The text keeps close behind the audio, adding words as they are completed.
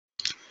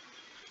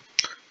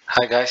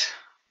Hi guys,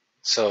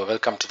 so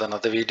welcome to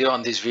another video.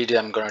 On this video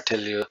I'm going to tell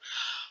you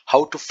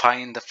how to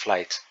find the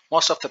flights.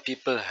 Most of the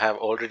people have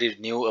already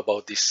knew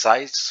about these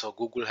sites, so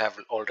Google have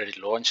already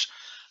launched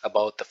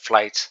about the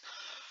flights,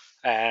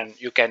 and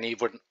you can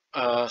even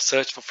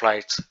search for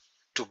flights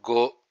to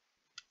go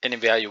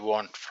anywhere you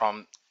want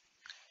from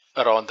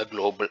around the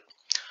globe.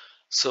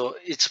 So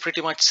it's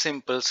pretty much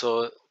simple.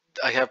 So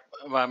I have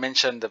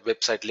mentioned the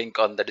website link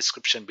on the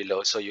description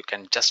below, so you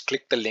can just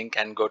click the link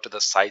and go to the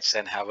sites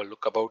and have a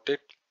look about it.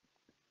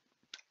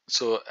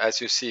 So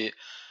as you see,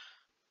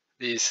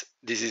 this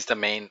is the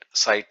main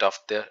site of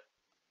the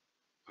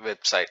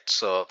website.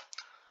 So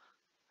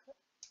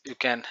you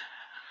can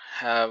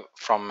have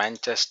from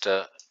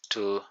Manchester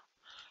to,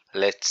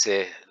 let's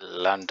say,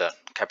 London,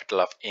 capital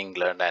of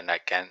England, and I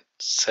can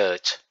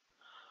search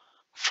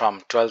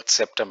from 12th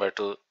September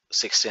to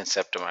 16th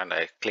September, and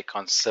I click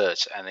on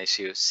search, and as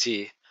you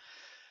see,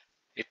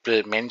 it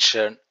will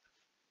mention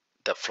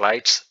the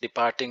flights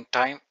departing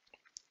time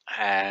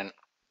and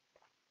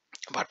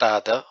what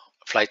are the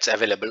flights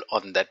available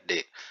on that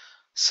day.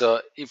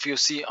 So if you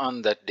see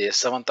on that day,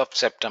 7th of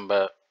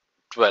September,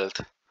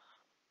 12th,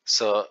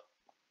 so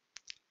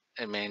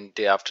I mean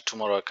day after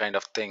tomorrow kind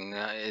of thing,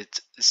 it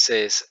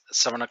says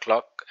 7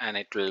 o'clock and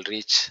it will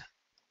reach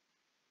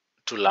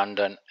to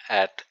London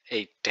at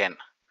 8:10,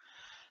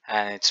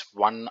 and it's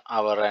 1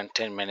 hour and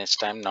 10 minutes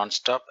time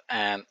non-stop,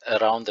 and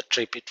around the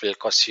trip it will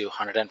cost you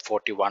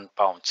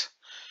 £141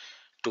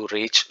 to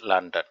reach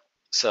London.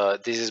 So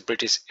this is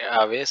British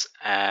Airways,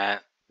 and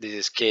this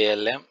is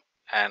KLM,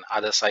 and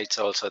other sites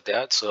also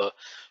there. So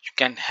you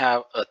can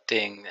have a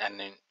thing, and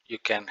then you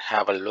can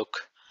have a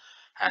look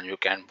and you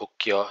can book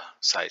your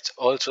sites.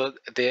 Also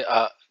they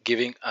are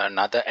giving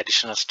another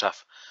additional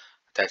stuff,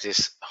 that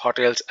is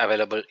hotels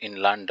available in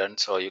London.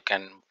 So you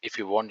can, if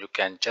you want, you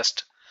can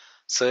just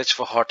search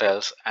for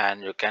hotels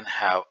and you can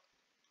have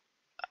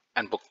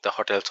and book the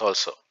hotels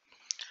also.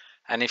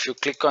 And if you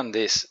click on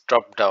this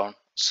drop down,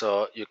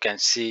 so you can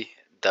see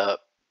the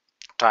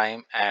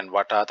time and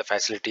what are the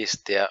facilities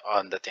there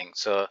on the thing.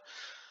 So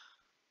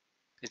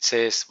it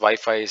says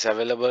Wi-Fi is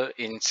available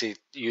in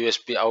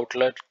USB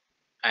outlet,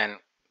 and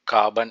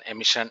carbon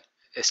emission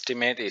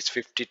estimate is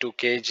 52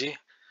 kg.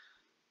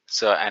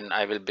 So and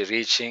I will be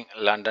reaching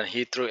London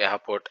Heathrow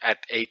Airport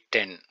at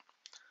 8:10.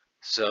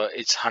 So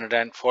it's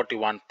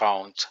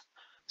 £141.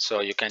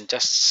 So you can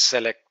just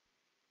select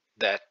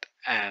that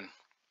and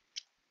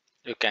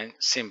you can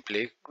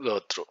simply go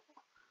through,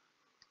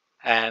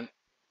 and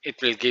it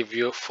will give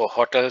you for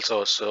hotels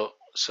also.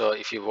 So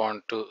if you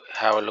want to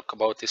have a look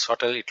about this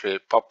hotel, it will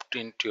pop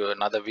into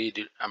another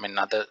video, I mean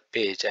another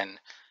page, and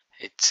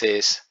it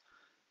says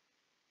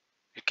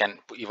you can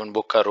even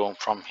book a room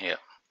from here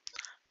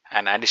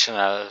and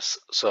additional.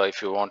 So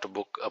if you want to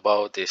book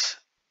about this,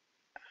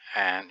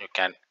 and you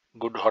can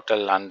good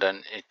hotel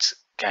London, it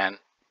can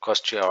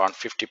cost you around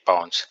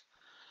 £50.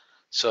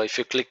 So if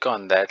you click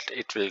on that,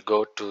 it will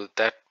go to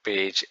that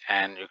page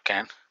and you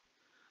can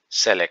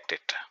select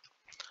it.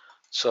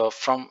 So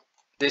from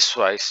this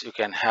wise you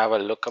can have a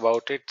look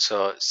about it.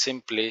 So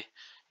simply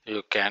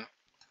you can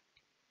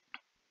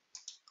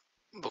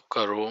book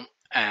a room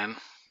and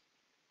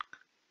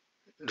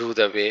do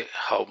the way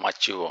how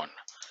much you want.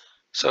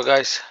 So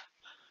guys,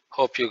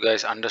 hope you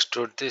guys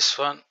understood this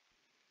one.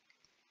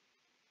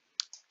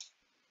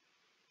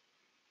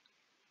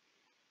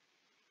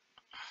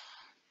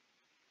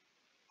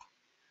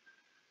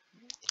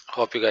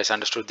 Hope you guys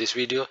understood this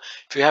video.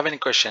 If you have any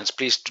questions,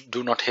 please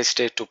do not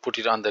hesitate to put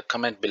it on the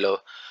comment below.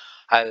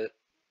 I'll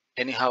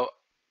anyhow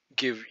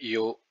give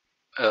you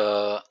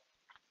a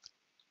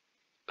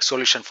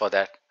solution for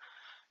that.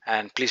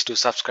 And please do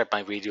subscribe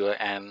my video,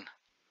 and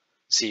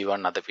see you on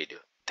another video.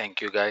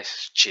 Thank you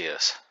guys.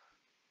 Cheers.